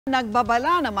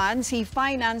Nagbabala naman si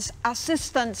Finance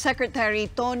Assistant Secretary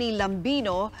Tony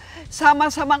Lambino sa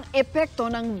masamang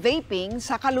epekto ng vaping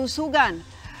sa kalusugan.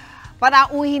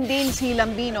 Panauhin din si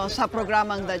Lambino sa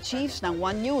programang The Chiefs ng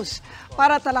One News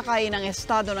para talakayin ang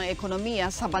estado ng ekonomiya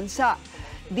sa bansa.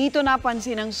 Dito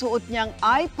napansin ang suot niyang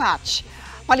eye patch.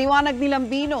 Paliwanag ni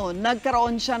Lambino,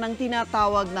 nagkaroon siya ng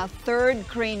tinatawag na third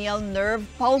cranial nerve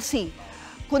palsy.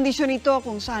 Kondisyon ito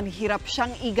kung saan hirap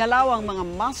siyang igalaw ang mga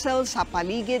muscle sa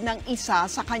paligid ng isa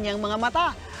sa kanyang mga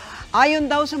mata. Ayon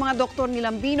daw sa mga doktor ni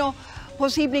Lambino,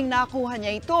 posibleng nakuha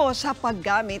niya ito sa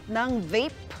paggamit ng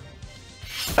vape.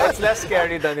 It's less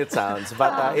scary than it sounds,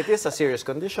 but it is a serious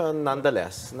condition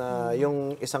nonetheless na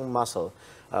yung isang muscle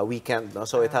weakened, no?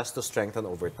 So it has to strengthen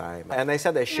over time. And I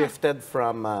said I shifted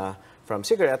from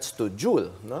cigarettes to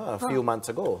Juul, no, a few months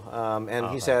ago.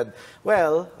 And he said,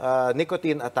 well,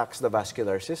 nicotine attacks the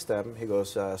vascular system. He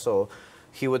goes, so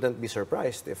he wouldn't be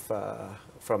surprised if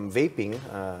from vaping,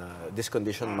 this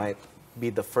condition might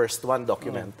be the first one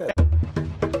documented.